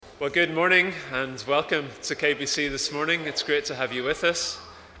Well, good morning and welcome to KBC this morning. It's great to have you with us,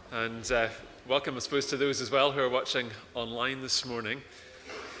 and welcome, I suppose, to those as well who are watching online this morning.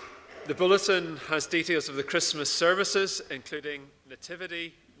 The bulletin has details of the Christmas services, including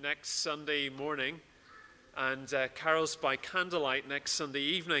Nativity next Sunday morning and carols by candlelight next Sunday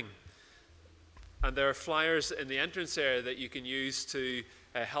evening. And there are flyers in the entrance area that you can use to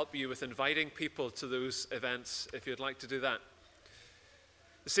help you with inviting people to those events if you'd like to do that.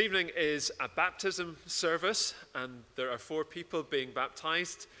 This evening is a baptism service, and there are 4 people being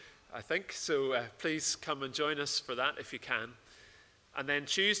baptized, I think, so please come and join us for that if you can. And then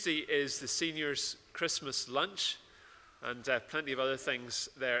Tuesday is the seniors' Christmas lunch, and plenty of other things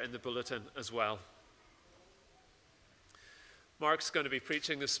there in the bulletin as well. Mark's going to be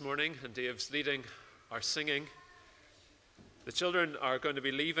preaching this morning, and Dave's leading our singing. The children are going to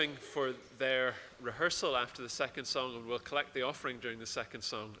be leaving for their rehearsal after the second song, and we'll collect the offering during the second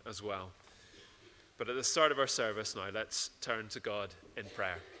song as well. But at the start of our service now, let's turn to God in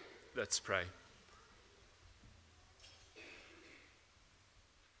prayer. Let's pray.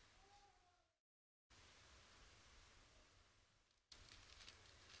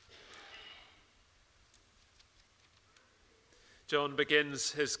 John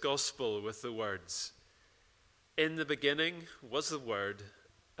begins his gospel with the words, "In the beginning was the Word,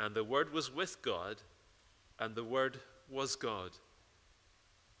 and the Word was with God, and the Word was God.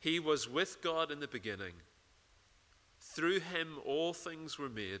 He was with God in the beginning. Through him all things were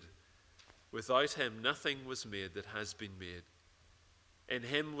made. Without him nothing was made that has been made. In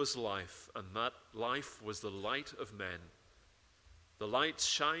him was life, and that life was the light of men. The light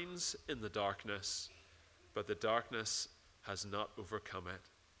shines in the darkness, but the darkness has not overcome it."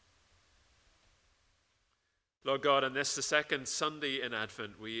 Lord God, on this, the second Sunday in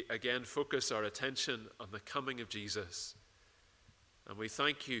Advent, we again focus our attention on the coming of Jesus. And we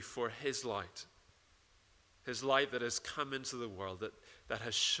thank you for his light that has come into the world, that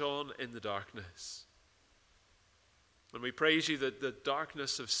has shone in the darkness. And we praise you that the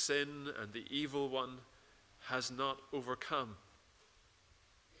darkness of sin and the evil one has not overcome,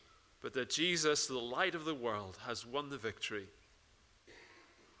 but that Jesus, the light of the world, has won the victory.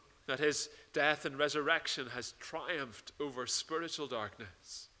 That his death and resurrection has triumphed over spiritual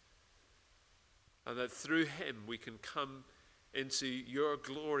darkness. And that through him we can come into your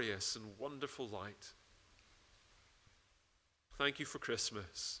glorious and wonderful light. Thank you for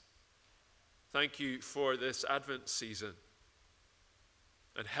Christmas. Thank you for this Advent season.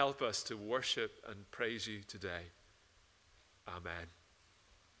 And help us to worship and praise you today. Amen.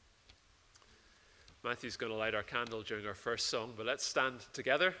 Matthew's going to light our candle during our first song, but let's stand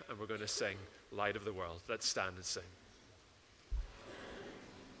together and we're going to sing Light of the World. Let's stand and sing.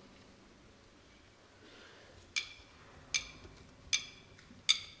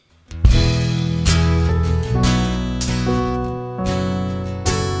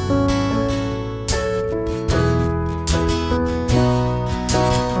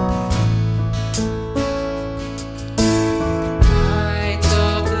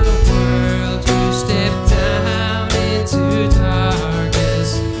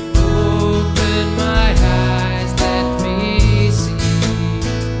 Darkness, open my eyes.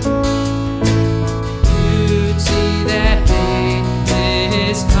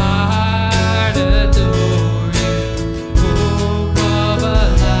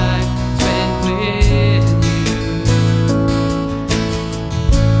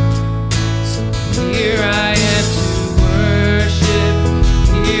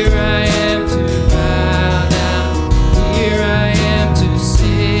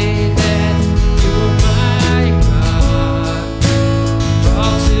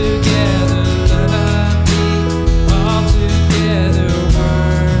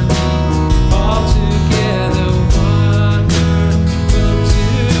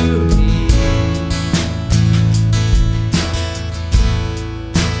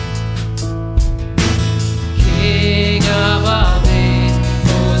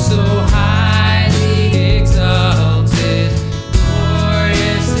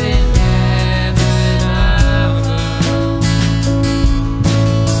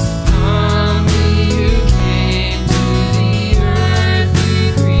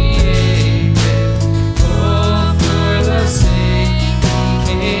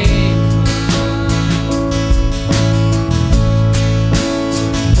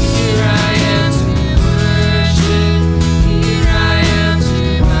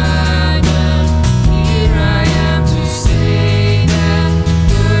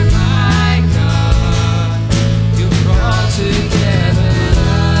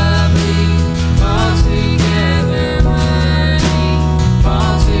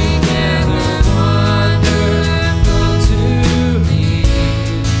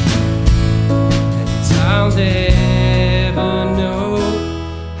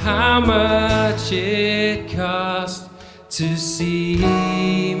 to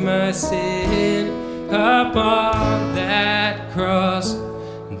see my sin upon that cross.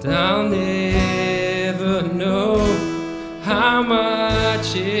 And I'll never know how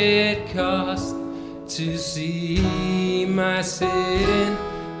much it cost to see my sin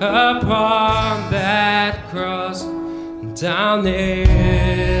upon that cross. And I'll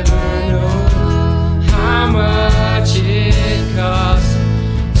never know how much it cost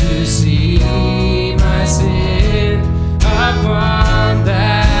to see my sin upon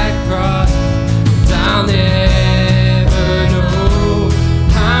that cross. And I'll never know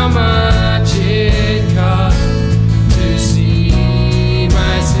how much it cost to see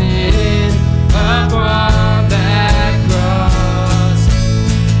my sin upon that cross.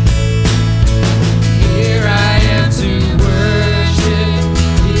 Here I am to worship,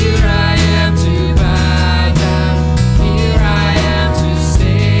 here I am to bow down, here I am to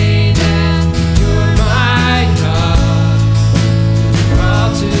say that you're my God.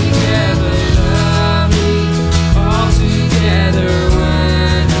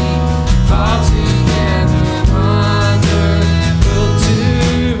 Altogether lovely, altogether worthy, altogether wonderful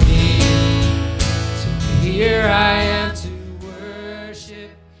to me. So here I am to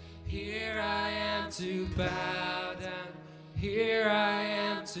worship, here I am to bow down, here I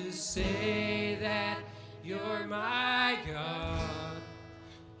am to say that you're my God.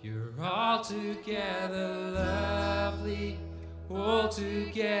 You're altogether lovely,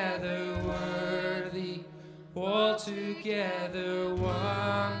 altogether worthy, altogether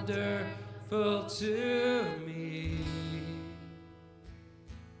wonderful to me.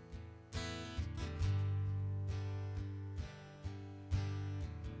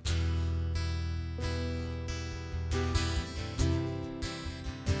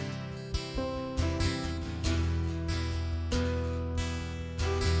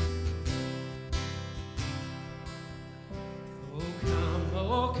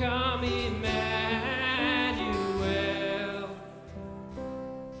 Oh come, Emmanuel,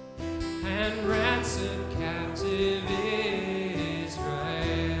 and ransom captive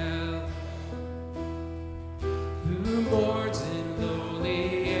Israel, who mourns in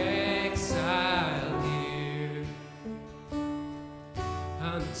lowly exile here,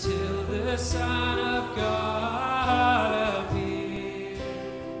 until the Son of God appear.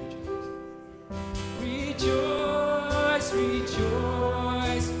 Rejoice,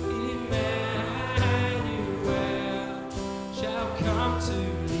 rejoice, Emmanuel shall come to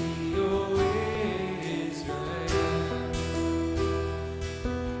thee, O Israel.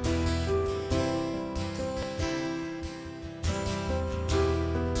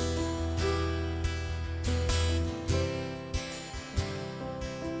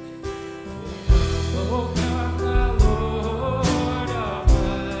 Oh, come, the Lord of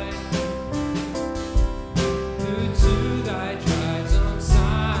light, who to thy tribes on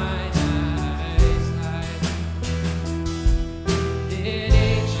Sinai's height, in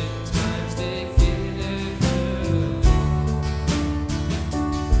ancient times definitively,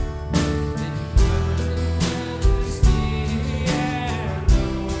 in covenant majesty and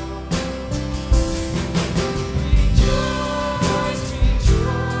love. Rejoice,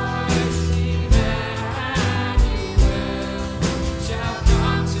 rejoice, Emmanuel shall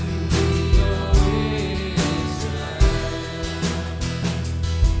come to thee, O Israel.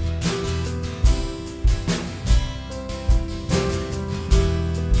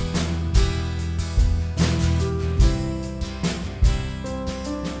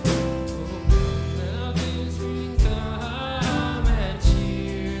 Mountains ring, come and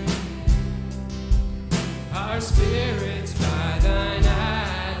cheer our spirits by thine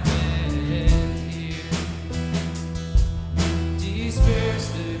advent here. Disperse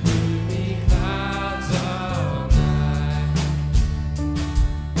the gloomy clouds all night,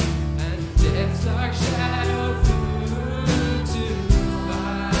 and death's dark shadow through to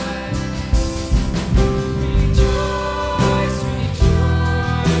light. Rejoice,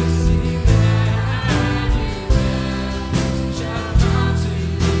 rejoice, Emmanuel shall come to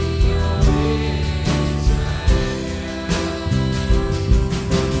thee, O Israel.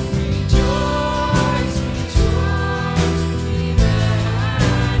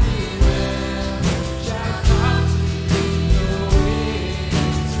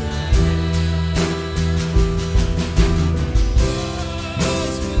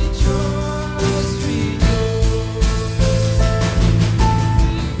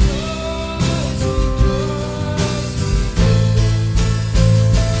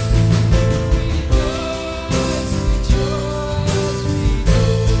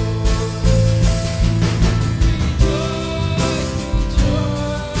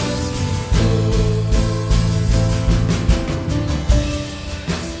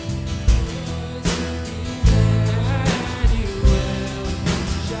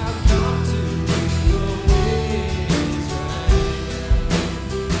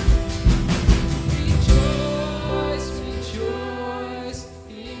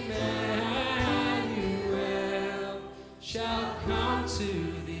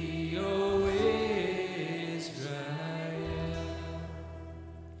 to thee, O Israel.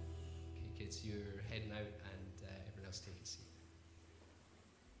 Okay, kids, you're heading out, and everyone else take a seat.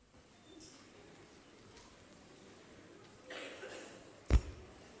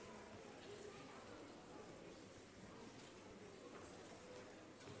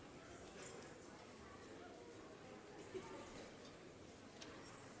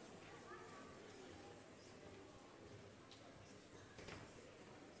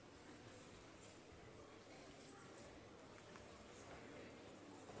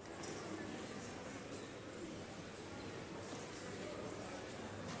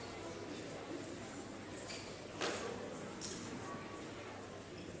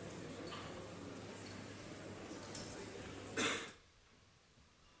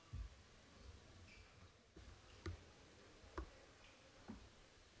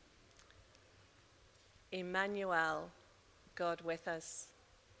 Emmanuel, God with us,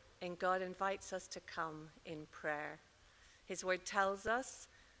 and God invites us to come in prayer. His word tells us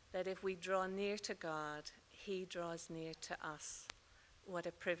that if we draw near to God, he draws near to us. What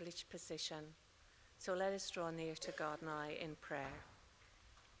a privileged position. So let us draw near to God now in prayer.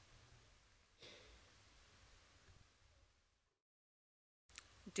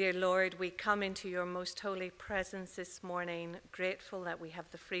 Dear Lord, we come into your most holy presence this morning, grateful that we have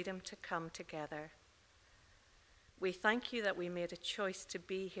the freedom to come together. We thank you that we made a choice to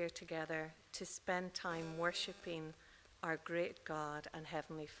be here together, to spend time worshiping our great God and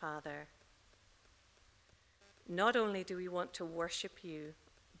Heavenly Father. Not only do we want to worship you,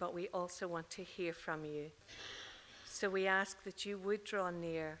 but we also want to hear from you. So we ask that you would draw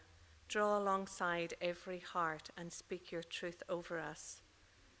near, draw alongside every heart and speak your truth over us.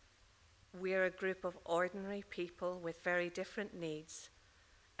 We are a group of ordinary people with very different needs,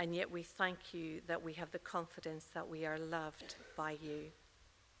 and yet we thank you that we have the confidence that we are loved by you.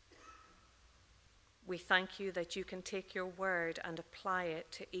 We thank you that you can take your word and apply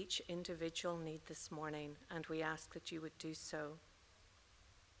it to each individual need this morning, and we ask that you would do so.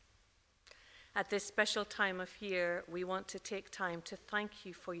 At this special time of year, we want to take time to thank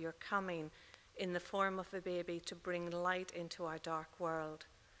you for your coming in the form of a baby to bring light into our dark world.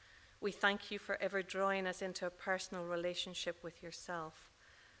 We thank you for ever drawing us into a personal relationship with yourself.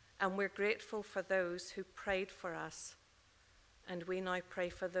 And we're grateful for those who prayed for us. And we now pray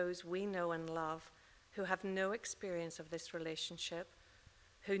for those we know and love who have no experience of this relationship,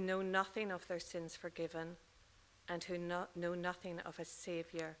 who know nothing of their sins forgiven, and who know nothing of a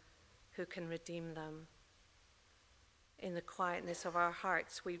Savior who can redeem them. In the quietness of our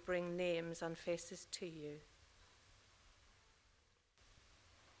hearts, we bring names and faces to you.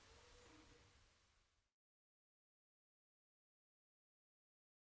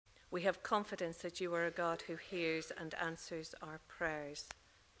 We have confidence that you are a God who hears and answers our prayers,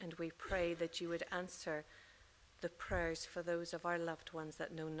 and we pray that you would answer the prayers for those of our loved ones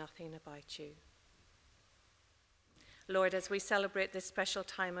that know nothing about you. Lord, as we celebrate this special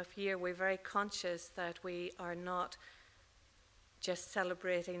time of year, we're very conscious that we are not just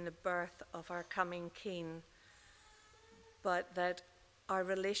celebrating the birth of our coming King, but that our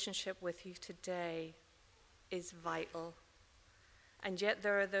relationship with you today is vital. And yet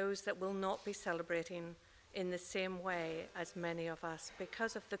there are those that will not be celebrating in the same way as many of us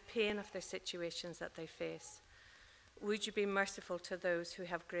because of the pain of their situations that they face. Would you be merciful to those who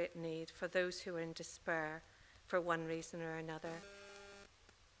have great need, for those who are in despair for one reason or another?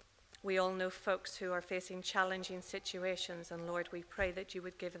 We all know folks who are facing challenging situations, and Lord, we pray that you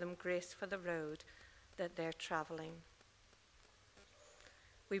would give them grace for the road that they're traveling.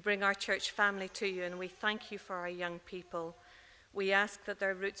 We bring our church family to you, and we thank you for our young people. We ask that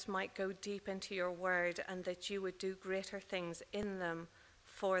their roots might go deep into your word, and that you would do greater things in them,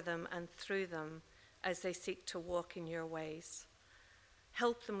 for them, and through them as they seek to walk in your ways.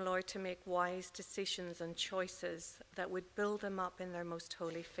 Help them, Lord, to make wise decisions and choices that would build them up in their most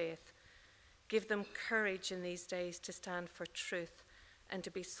holy faith. Give them courage in these days to stand for truth and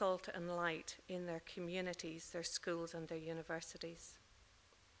to be salt and light in their communities, their schools, and their universities.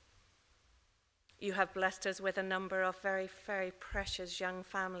 You have blessed us with a number of very, very precious young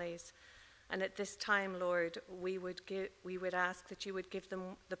families. And at this time, Lord, we would ask that you would give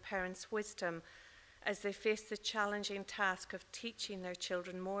them, the parents, wisdom as they face the challenging task of teaching their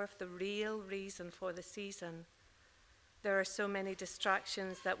children more of the real reason for the season. There are so many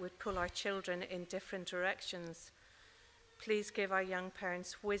distractions that would pull our children in different directions. Please give our young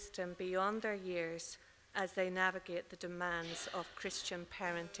parents wisdom beyond their years as they navigate the demands of Christian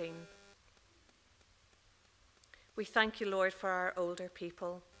parenting. We thank you, Lord, for our older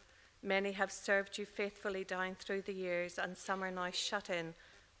people. Many have served you faithfully down through the years, and some are now shut in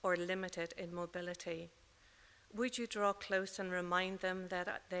or limited in mobility. Would you draw close and remind them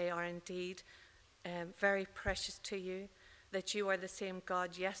that they are indeed very precious to you, that you are the same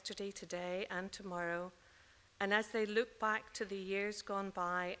God yesterday, today, and tomorrow? And as they look back to the years gone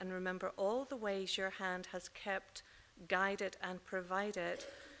by and remember all the ways your hand has kept, guided, and provided,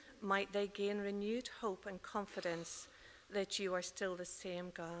 might they gain renewed hope and confidence that you are still the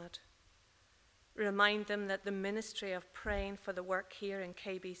same God. Remind them that the ministry of praying for the work here in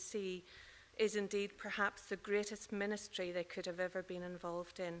KBC is indeed perhaps the greatest ministry they could have ever been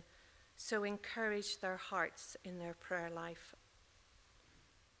involved in. So encourage their hearts in their prayer life.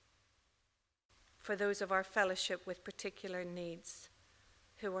 For those of our fellowship with particular needs,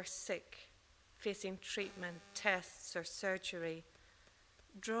 who are sick, facing treatment, tests, or surgery,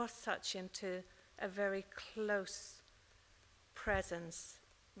 draw such into a very close presence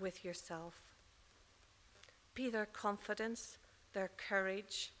with yourself. Be their confidence, their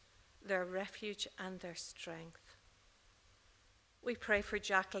courage, their refuge, and their strength. We pray for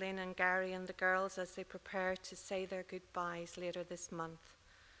Jacqueline and Gary and the girls as they prepare to say their goodbyes later this month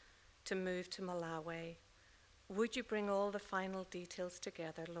to move to Malawi. Would you bring all the final details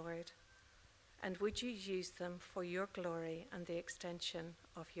together, Lord? And would you use them for your glory and the extension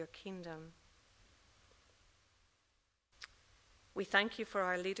of your kingdom? We thank you for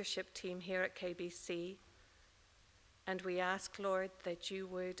our leadership team here at KBC, and we ask, Lord, that you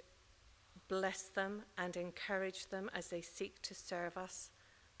would bless them and encourage them as they seek to serve us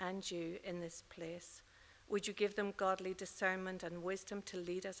and you in this place. Would you give them godly discernment and wisdom to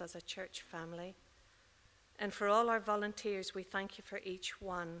lead us as a church family? And for all our volunteers, we thank you for each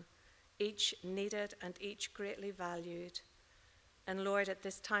one, each needed and each greatly valued. And Lord, at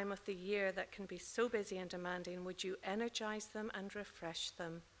this time of the year that can be so busy and demanding, would you energize them and refresh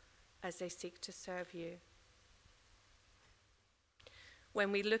them as they seek to serve you?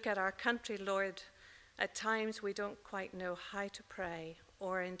 When we look at our country, Lord, at times we don't quite know how to pray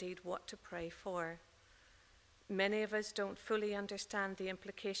or indeed what to pray for. Many of us don't fully understand the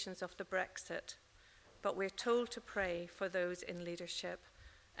implications of the Brexit, but we're told to pray for those in leadership,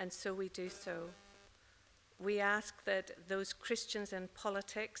 and so we do so. We ask that those Christians in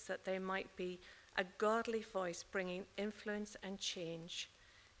politics, that they might be a godly voice bringing influence and change.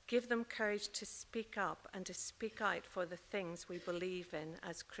 Give them courage to speak up and to speak out for the things we believe in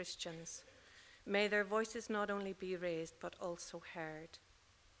as Christians. May their voices not only be raised, but also heard.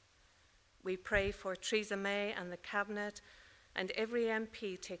 We pray for Theresa May and the Cabinet and every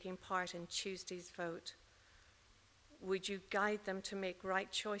MP taking part in Tuesday's vote. Would you guide them to make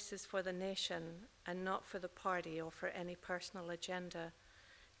right choices for the nation and not for the party or for any personal agenda?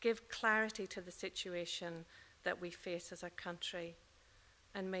 Give clarity to the situation that we face as a country,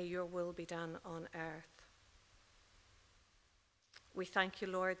 and may your will be done on earth. We thank you,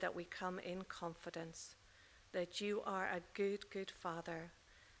 Lord, that we come in confidence, that you are a good, good Father,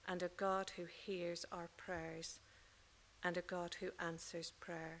 and a God who hears our prayers, and a God who answers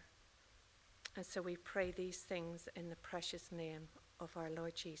prayer. And so we pray these things in the precious name of our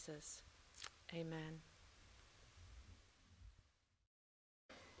Lord Jesus. Amen.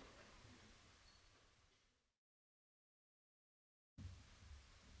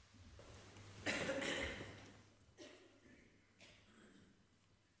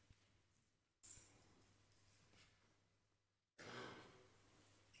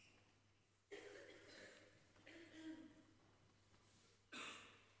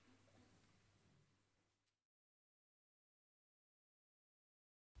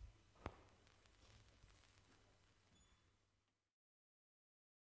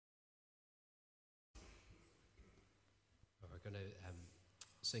 We're going to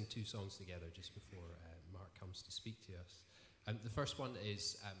sing two songs together just before Mark comes to speak to us. The first one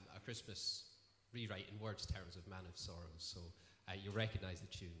is a Christmas rewrite in words terms of Man of Sorrows. So you'll recognize the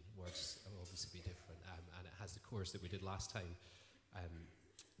tune. Words will obviously be different. And it has the chorus that we did last time.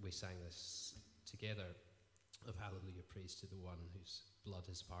 We sang this together of Hallelujah, praise to the one whose blood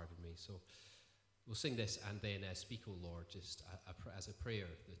has pardoned me. So we'll sing this and then speak, O Lord, just as a prayer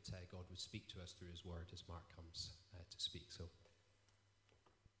that God would speak to us through his word as Mark comes to speak. So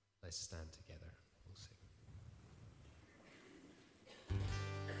let's stand together. We'll sing.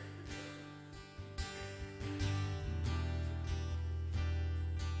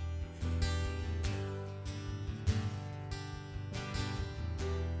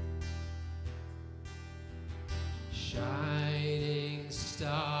 Shining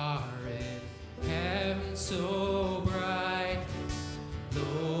star in heaven so bright,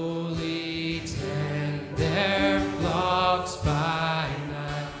 lowly tend their flocks by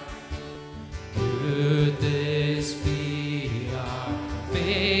night.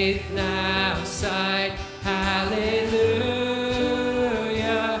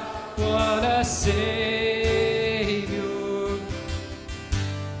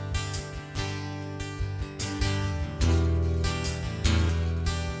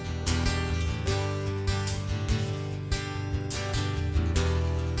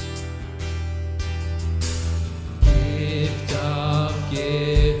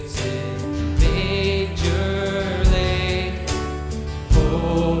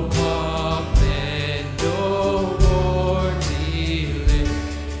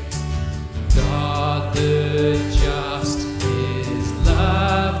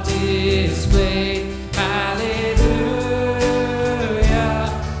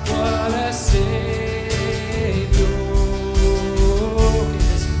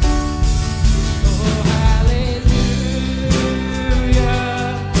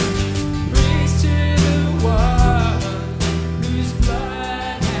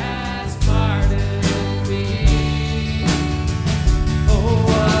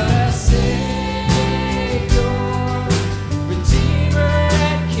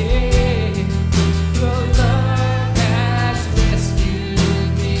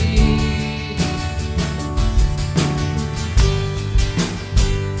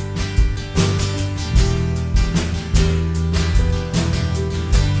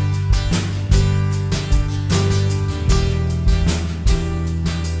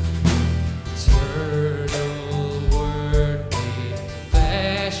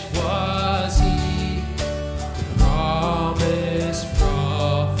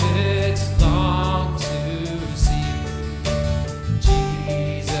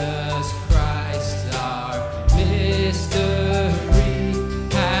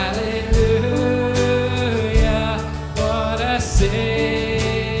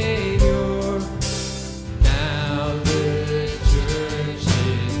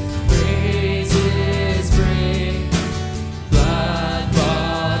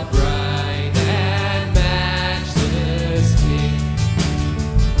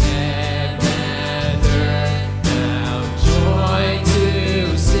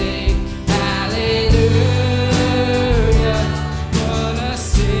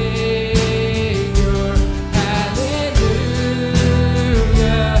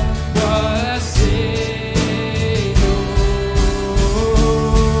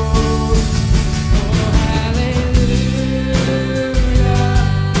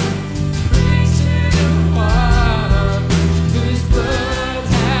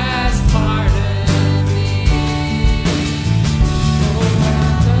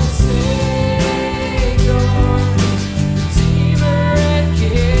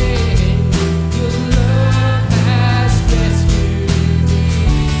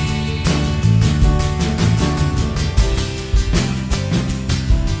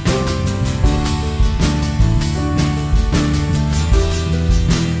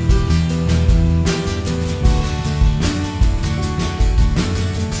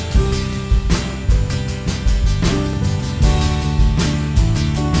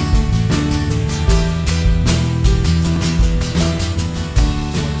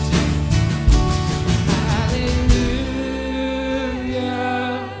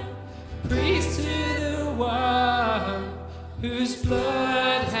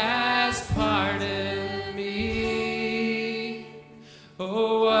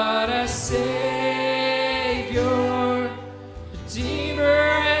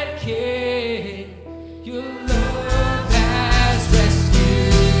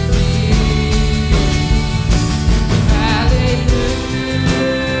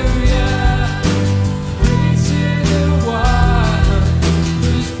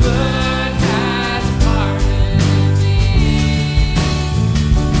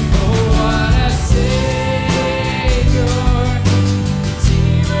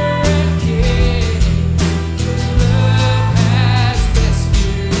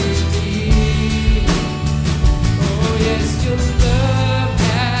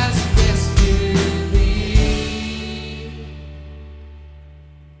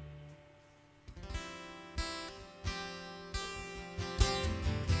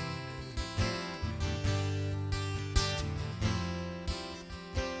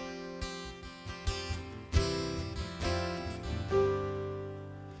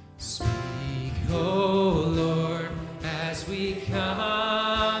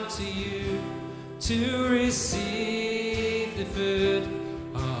 come to you to receive the food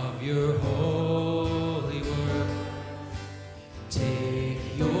of your holy word. Take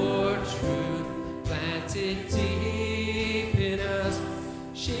your truth, plant it deep in us,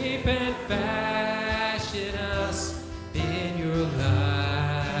 shape and fashion us in your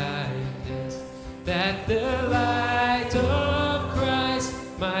likeness, that the light of Christ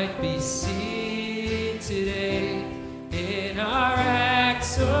might be seen today in our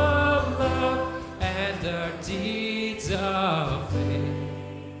acts of love and our deeds of faith.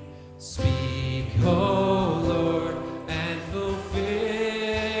 Speak, oh